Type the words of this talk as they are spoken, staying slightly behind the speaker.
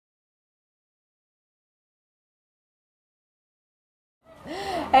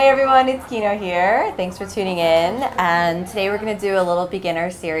Hey everyone, it's Kino here. Thanks for tuning in. And today we're going to do a little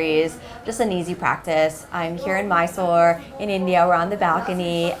beginner series, just an easy practice. I'm here in Mysore in India. We're on the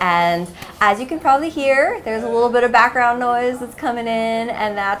balcony, and as you can probably hear, there's a little bit of background noise that's coming in,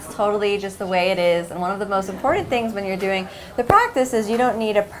 and that's totally just the way it is. And one of the most important things when you're doing the practice is you don't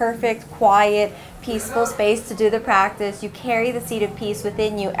need a perfect, quiet, peaceful space to do the practice. You carry the seed of peace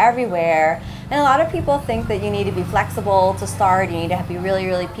within you everywhere. And a lot of people think that you need to be flexible to start, you need to be really,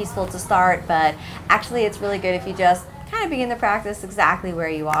 really peaceful to start, but actually it's really good if you just kind of begin the practice exactly where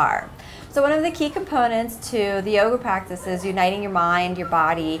you are. So one of the key components to the yoga practice is uniting your mind, your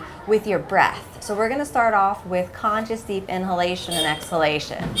body with your breath. So we're going to start off with conscious deep inhalation and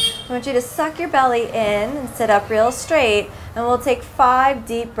exhalation. I want you to suck your belly in and sit up real straight, and we'll take 5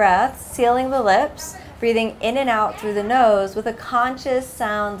 deep breaths, sealing the lips, breathing in and out through the nose with a conscious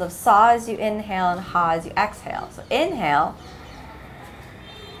sound of sa as you inhale and ha as you exhale. So inhale,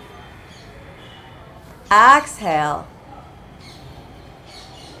 exhale.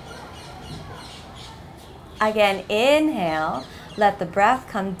 Again, inhale, let the breath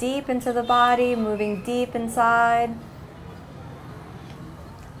come deep into the body, moving deep inside.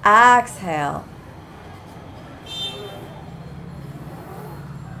 Exhale.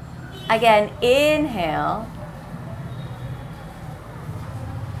 Again, inhale.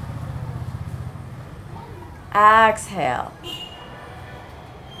 Exhale.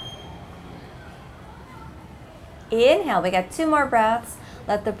 Inhale, we got 2 more breaths.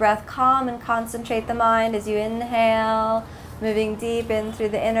 Let the breath calm and concentrate the mind as you inhale, moving deep in through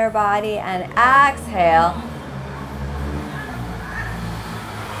the inner body, and exhale.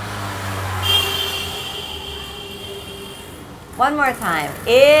 One more time.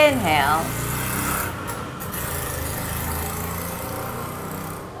 Inhale.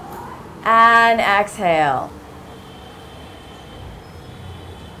 And exhale.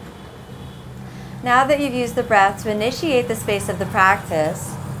 Now that you've used the breath to initiate the space of the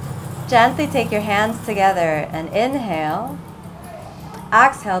practice, gently take your hands together and inhale.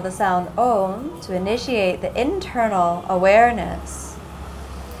 Exhale the sound Om to initiate the internal awareness.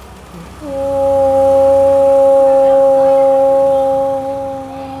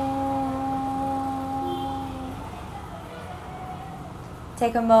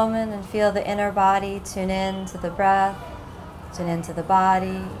 Take a moment and feel the inner body, tune in to the breath, tune into the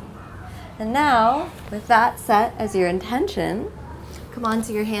body. And now, with that set as your intention, come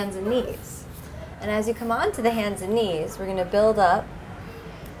onto your hands and knees. And as you come onto the hands and knees, we're going to build up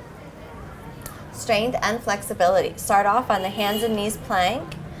strength and flexibility. Start off on the hands and knees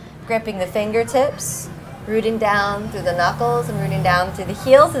plank, gripping the fingertips, rooting down through the knuckles and rooting down through the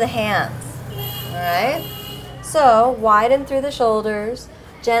heels of the hands. All right? So, widen through the shoulders,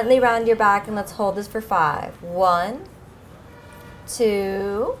 gently round your back, and let's hold this for 5. 1,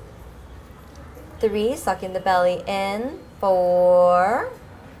 2, 3, sucking the belly in, 4,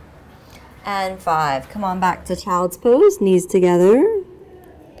 and 5. Come on back to child's pose, knees together.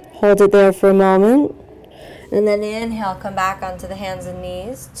 Hold it there for a moment. And then inhale, come back onto the hands and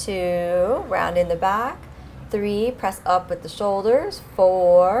knees. 2, round in the back. 3, press up with the shoulders.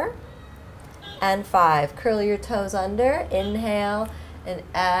 4, and 5. Curl your toes under, inhale, and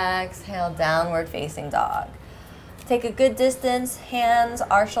exhale, downward facing dog. Take a good distance, hands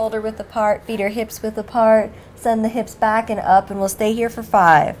are shoulder width apart, feet are hips width apart. Send the hips back and up, and we'll stay here for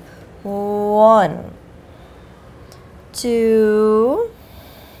 5. 1, 2,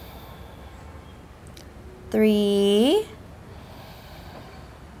 3,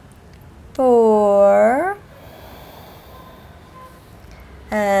 4,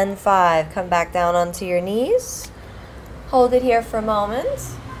 and 5. Come back down onto your knees. Hold it here for a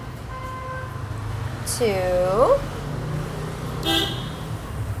moment. 2,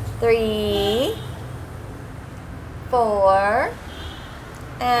 3, 4,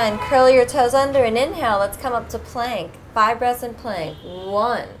 and curl your toes under and inhale. Let's come up to plank. 5 breaths in plank.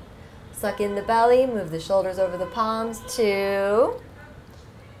 1, suck in the belly, move the shoulders over the palms. 2,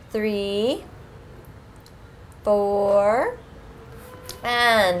 3, 4,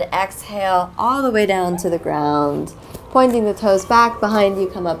 and exhale all the way down to the ground. Pointing the toes back behind you,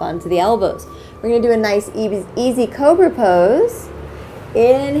 come up onto the elbows. We're going to do a nice easy cobra pose.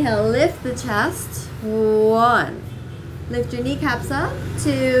 Inhale, lift the chest. 1. Lift your kneecaps up.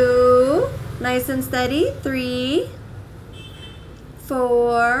 2. Nice and steady. 3,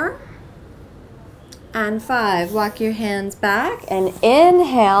 4, and 5. Walk your hands back and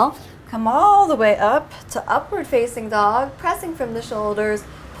inhale. Come all the way up to upward facing dog, pressing from the shoulders.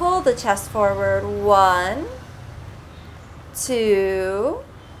 Pull the chest forward. 1, 2,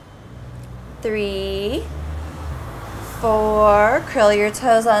 3, 4. Curl your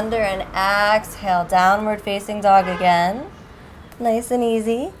toes under and exhale. Downward facing dog again. Nice and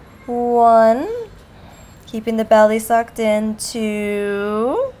easy. 1. Keeping the belly sucked in.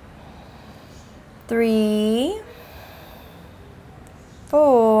 2. 3.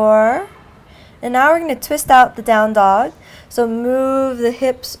 4. And now we're going to twist out the down dog. So move the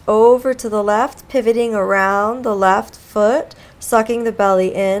hips over to the left, pivoting around the left foot, sucking the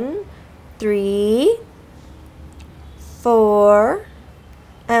belly in. 3, 4,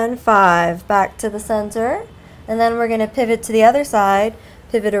 and 5. Back to the center. And then we're going to pivot to the other side.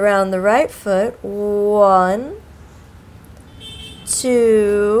 Pivot around the right foot. 1,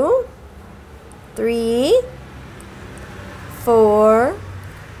 2, 3, 4,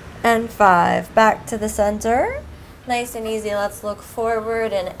 and 5. Back to the center. Nice and easy. Let's look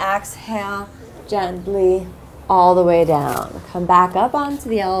forward and exhale gently all the way down. Come back up onto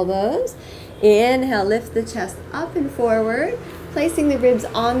the elbows. Inhale, lift the chest up and forward, placing the ribs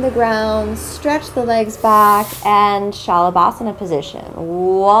on the ground. Stretch the legs back and Shalabhasana position.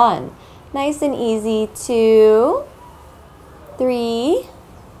 1. Nice and easy. 2, 3,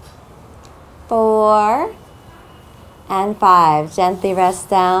 4, and 5. Gently rest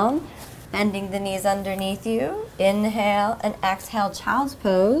down, bending the knees underneath you. Inhale and exhale, child's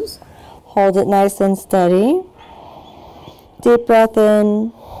pose. Hold it nice and steady. Deep breath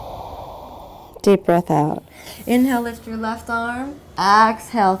in, deep breath out. Inhale, lift your left arm.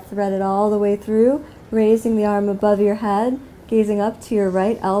 Exhale, thread it all the way through, raising the arm above your head, gazing up to your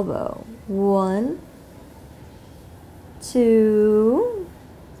right elbow. 1, 2,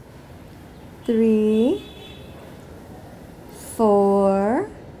 3, 4,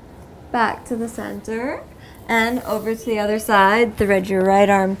 back to the center, and over to the other side. Thread your right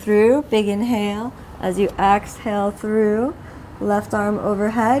arm through. Big inhale as you exhale through. Left arm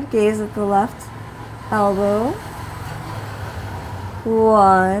overhead, gaze at the left elbow.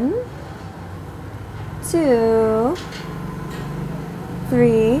 1, 2,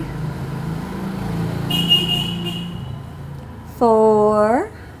 3,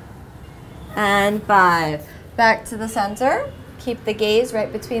 4, and 5. Back to the center. Keep the gaze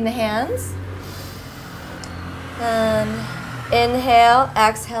right between the hands. And inhale,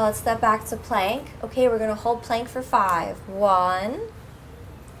 exhale, let's step back to plank. Okay, we're going to hold plank for 5. 1,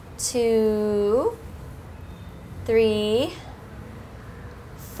 2, 3,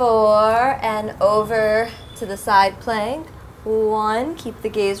 4, and over to the side plank. 1, keep the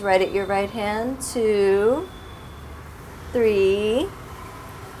gaze right at your right hand. 2, 3,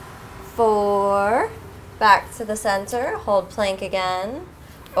 4, back to the center. Hold plank again.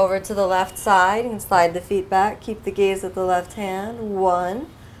 Over to the left side and slide the feet back. Keep the gaze at the left hand. 1,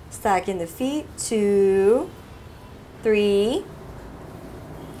 stacking the feet. 2, 3.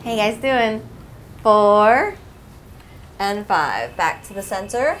 How you guys doing? 4, and 5. Back to the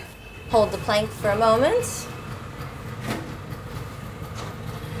center. Hold the plank for a moment.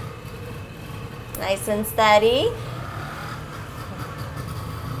 Nice and steady.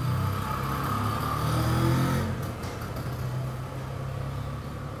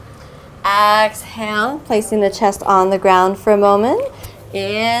 Exhale, placing the chest on the ground for a moment.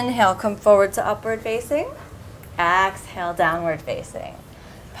 Inhale, come forward to upward facing. Exhale, downward facing.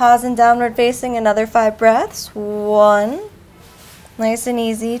 Pause in downward facing, another 5 breaths. 1, nice and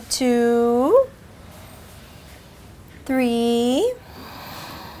easy. 2, 3,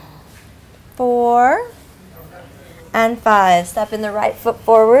 4, and 5. Step in the right foot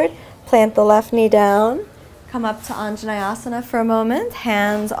forward, plant the left knee down. Come up to Anjaneyasana for a moment.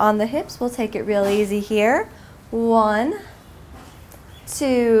 Hands on the hips. We'll take it real easy here. 1,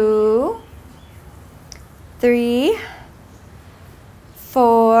 2, 3,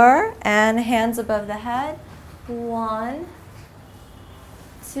 4, and hands above the head. 1,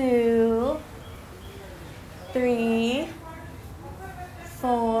 2, 3,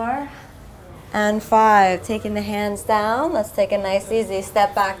 4, and 5. Taking the hands down. Let's take a nice easy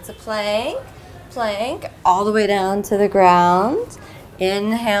step back to plank. Plank all the way down to the ground.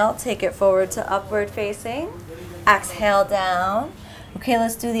 Inhale, take it forward to upward facing. Exhale down. Okay,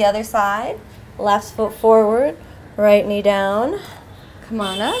 let's do the other side. Left foot forward, right knee down. Come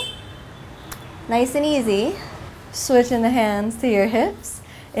on up. Nice and easy. Switching the hands to your hips.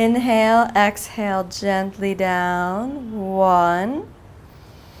 Inhale, exhale gently down. 1.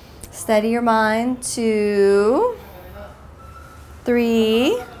 Steady your mind. 2,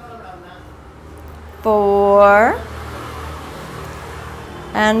 3, 4,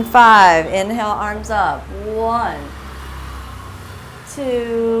 and 5. Inhale, arms up. 1,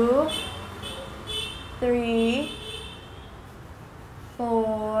 2, 3,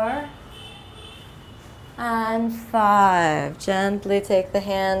 4, And 5. Gently take the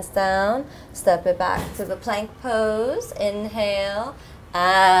hands down. Step it back to the plank pose. Inhale.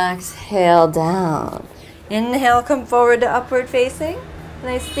 Exhale down. Inhale, come forward to upward facing.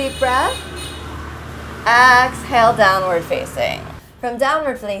 Nice deep breath. Exhale, downward facing. From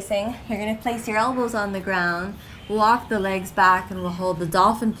downward facing, you're going to place your elbows on the ground. Walk the legs back and we'll hold the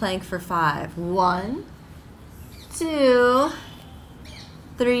dolphin plank for 5. 1, 2,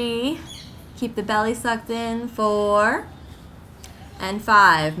 3. Keep the belly sucked in. 4 and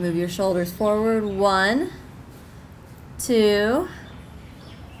 5. Move your shoulders forward. 1, 2,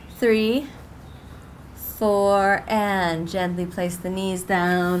 3, 4, and gently place the knees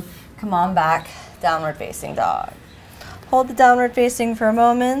down. Come on back, downward facing dog. Hold the downward facing for a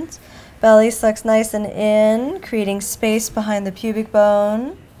moment. Belly sucks nice and in, creating space behind the pubic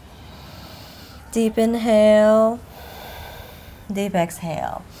bone. Deep inhale, deep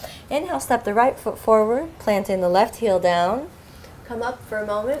exhale. Inhale, step the right foot forward, planting the left heel down. Come up for a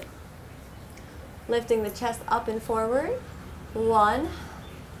moment, lifting the chest up and forward. 1,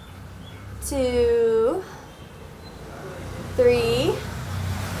 2, 3,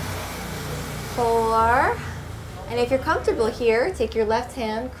 4. And if you're comfortable here, take your left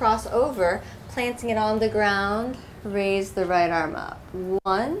hand, cross over, planting it on the ground, raise the right arm up.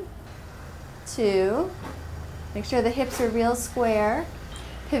 1, 2, make sure the hips are real square.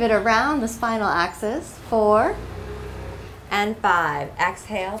 Pivot around the spinal axis. 4 and 5.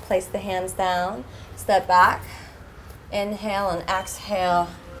 Exhale, place the hands down, step back. Inhale and exhale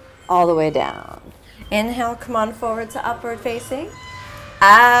all the way down. Inhale, come on forward to upward facing.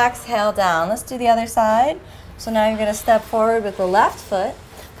 Exhale down. Let's do the other side. So now you're going to step forward with the left foot.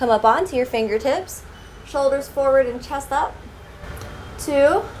 Come up onto your fingertips. Shoulders forward and chest up.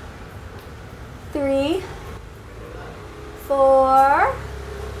 2, 3, 4,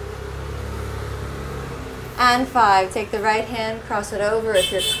 and 5. Take the right hand, cross it over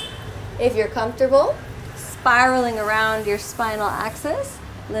if you're comfortable. Spiraling around your spinal axis.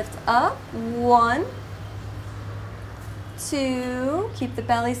 Lift up. 1, 2. Keep the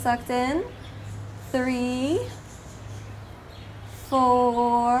belly sucked in. 3,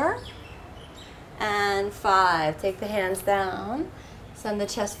 4, and 5. Take the hands down. Send the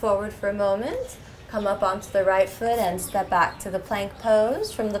chest forward for a moment. Come up onto the right foot and step back to the plank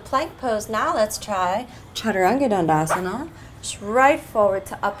pose. From the plank pose, now let's try Chaturanga Dandasana. Just right forward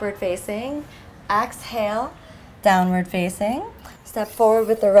to upward facing. Exhale, downward facing. Step forward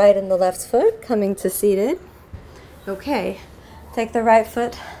with the right and the left foot, coming to seated. Okay, take the right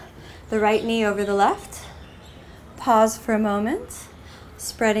foot, the right knee over the left. Pause for a moment,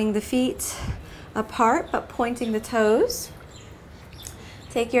 spreading the feet apart but pointing the toes.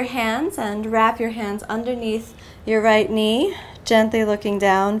 Take your hands and wrap your hands underneath your right knee, gently looking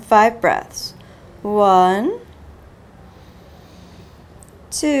down. 5 breaths. 1,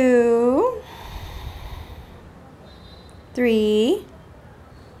 2, 3,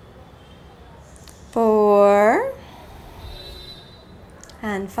 4,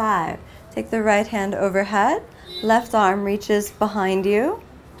 and 5. Take the right hand overhead. Left arm reaches behind you,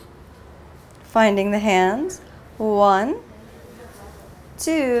 finding the hands. 1,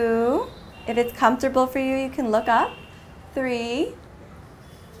 2. If it's comfortable for you, you can look up. 3,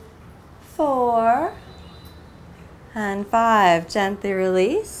 4, and 5. Gently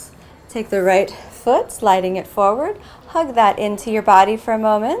release. Take the right foot, sliding it forward. Hug that into your body for a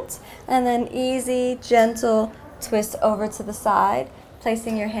moment. And then easy, gentle twist over to the side,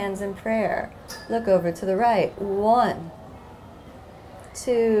 placing your hands in prayer. Look over to the right. 1,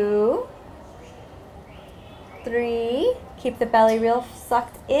 2, 3. Keep the belly real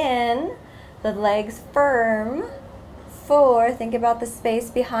sucked in, the legs firm. 4, think about the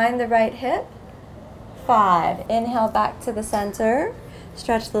space behind the right hip. 5, inhale back to the center.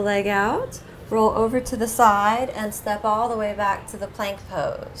 Stretch the leg out. Roll over to the side and step all the way back to the plank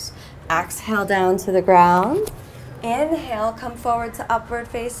pose. Exhale down to the ground. Inhale, come forward to upward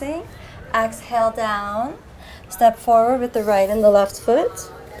facing. Exhale down. Step forward with the right and the left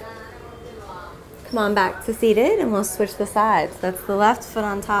foot. Come on back to seated and we'll switch the sides. That's the left foot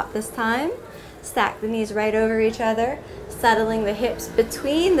on top this time. Stack the knees right over each other, settling the hips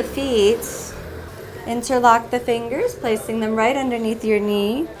between the feet. Interlock the fingers, placing them right underneath your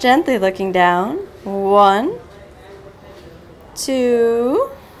knee, gently looking down. 1, 2,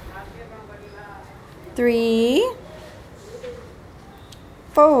 3,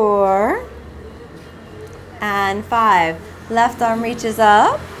 4, and 5. Left arm reaches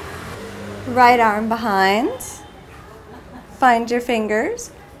up, right arm behind. Find your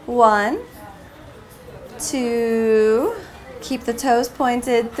fingers. 1, 2, keep the toes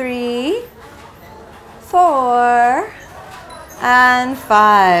pointed. 3, 4, and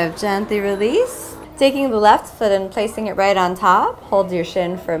 5. Gently release. Taking the left foot and placing it right on top. Hold your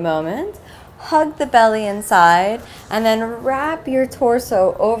shin for a moment. Hug the belly inside, and then wrap your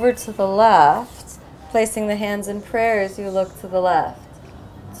torso over to the left, placing the hands in prayer as you look to the left.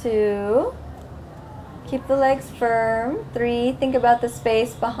 2, keep the legs firm. 3, think about the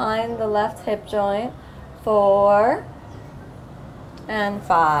space behind the left hip joint. 4, and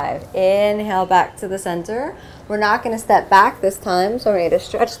 5. Inhale back to the center. We're not going to step back this time, so we need to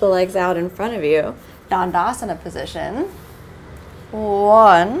stretch the legs out in front of you. Dandasana position.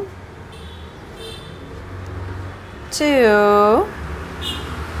 1, 2,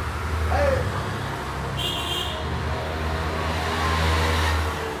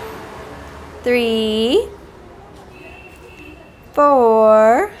 3,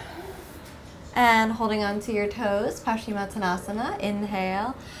 4, and holding on to your toes, Paschimottanasana.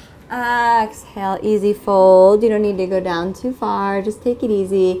 Inhale, exhale, easy fold. You don't need to go down too far, just take it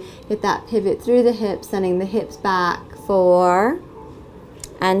easy. Get that pivot through the hips, sending the hips back. 4,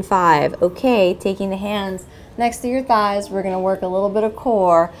 and 5. Okay, taking the hands next to your thighs, we're going to work a little bit of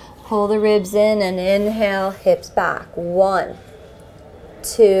core. Pull the ribs in and inhale, hips back. 1,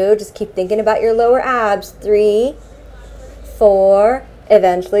 2, just keep thinking about your lower abs. 3, 4,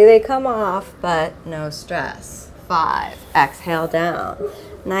 eventually they come off, but no stress. 5, exhale down.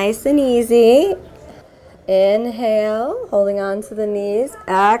 Nice and easy. Inhale, holding on to the knees.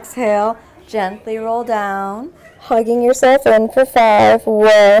 Exhale, gently roll down. Hugging yourself in for 5.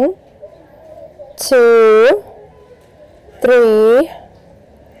 1, 2, 3,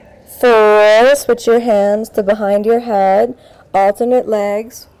 4. Switch your hands to behind your head. Alternate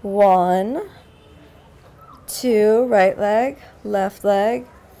legs. 1, 2, right leg, left leg.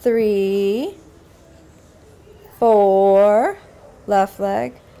 3, 4, left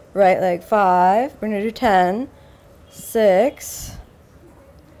leg, right leg. 5. We're going to do 10, 6,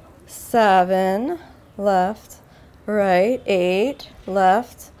 7, left, right, 8,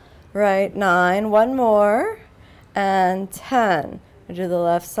 left, right, 9, one more, and 10. We do the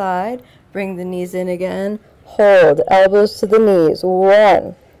left side, bring the knees in again, hold, elbows to the knees.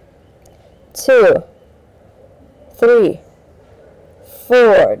 1, 2, 3,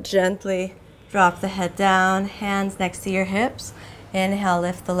 4. Gently drop the head down, hands next to your hips. Inhale,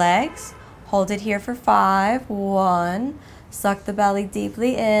 lift the legs. Hold it here for 5. 1, suck the belly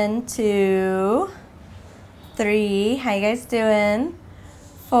deeply in. 2, 3, how you guys doing?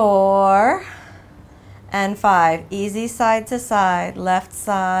 4, and 5. Easy side to side, left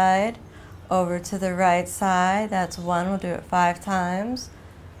side, over to the right side. That's 1, we'll do it 5 times.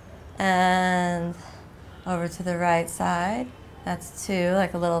 And over to the right side. That's 2,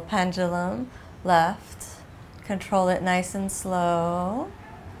 like a little pendulum. Left, control it nice and slow.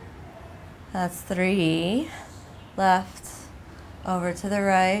 That's 3, left, over to the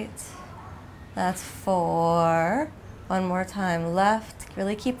right. That's 4. One more time, left.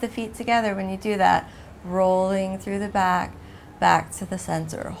 Really keep the feet together when you do that. Rolling through the back, back to the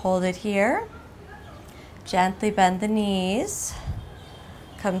center. Hold it here. Gently bend the knees.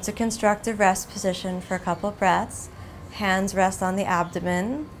 Come to constructive rest position for a couple breaths. Hands rest on the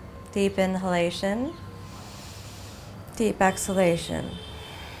abdomen. Deep inhalation. Deep exhalation.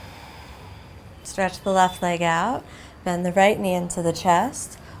 Stretch the left leg out. Bend the right knee into the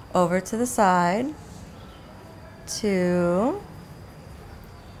chest. Over to the side. 2,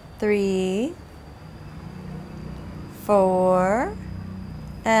 3, 4,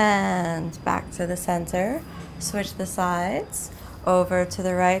 and back to the center. Switch the sides. Over to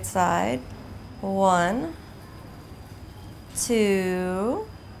the right side. 1, 2,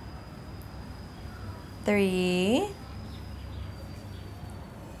 3,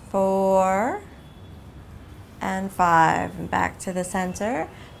 4, and 5. And back to the center.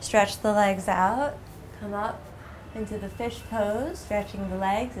 Stretch the legs out. Come up into the fish pose, stretching the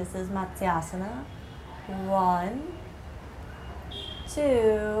legs. This is Matsyasana. 1,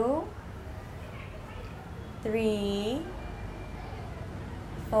 2, 3,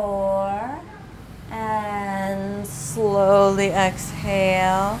 4, and slowly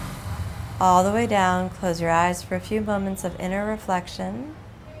exhale all the way down. Close your eyes for a few moments of inner reflection.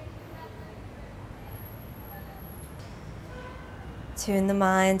 Tune the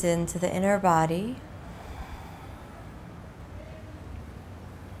mind into the inner body.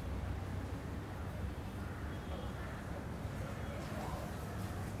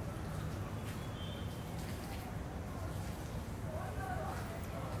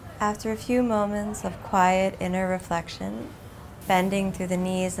 After a few moments of quiet inner reflection, bending through the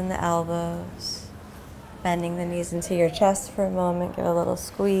knees and the elbows, bending the knees into your chest for a moment, give a little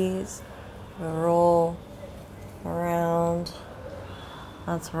squeeze. Roll around.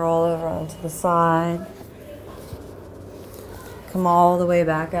 Let's roll over onto the side. Come all the way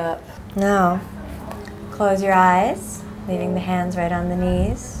back up. Now, close your eyes, leaving the hands right on the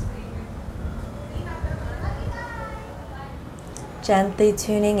knees. Gently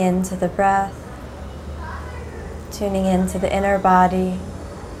tuning into the breath, tuning into the inner body.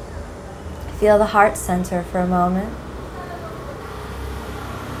 Feel the heart center for a moment.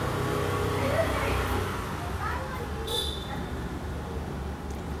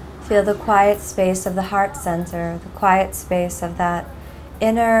 Feel the quiet space of the heart center, the quiet space of that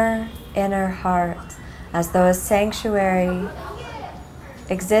inner heart, as though a sanctuary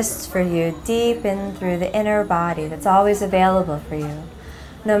exists for you deep in through the inner body that's always available for you.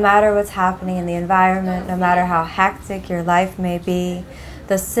 No matter what's happening in the environment, no matter how hectic your life may be,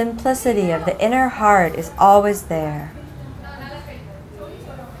 the simplicity of the inner heart is always there.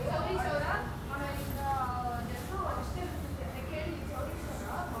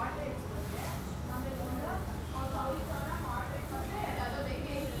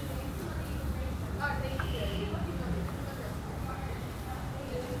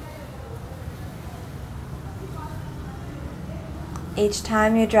 Each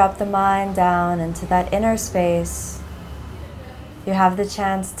time you drop the mind down into that inner space, you have the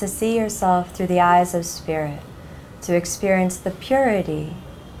chance to see yourself through the eyes of spirit, to experience the purity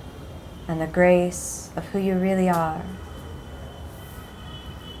and the grace of who you really are.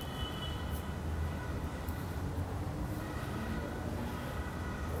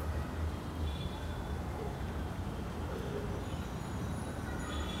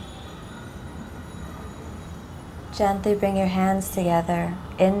 Gently bring your hands together.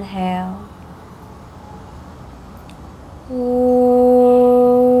 Inhale.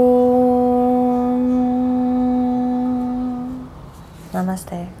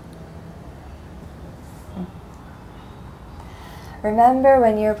 Namaste. Remember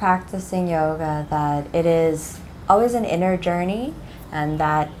when you're practicing yoga that it is always an inner journey, and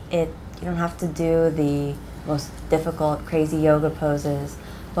that you don't have to do the most difficult, crazy yoga poses.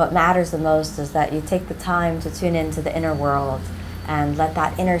 What matters the most is that you take the time to tune into the inner world and let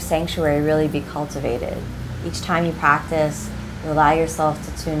that inner sanctuary really be cultivated. Each time you practice, you allow yourself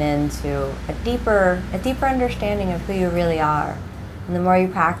to tune into a deeper understanding of who you really are. And the more you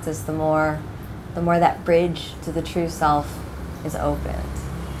practice, the more that bridge to the true self is opened.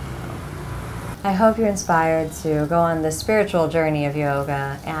 I hope you're inspired to go on the spiritual journey of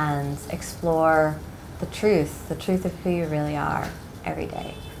yoga and explore the truth of who you really are every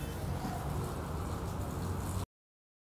day.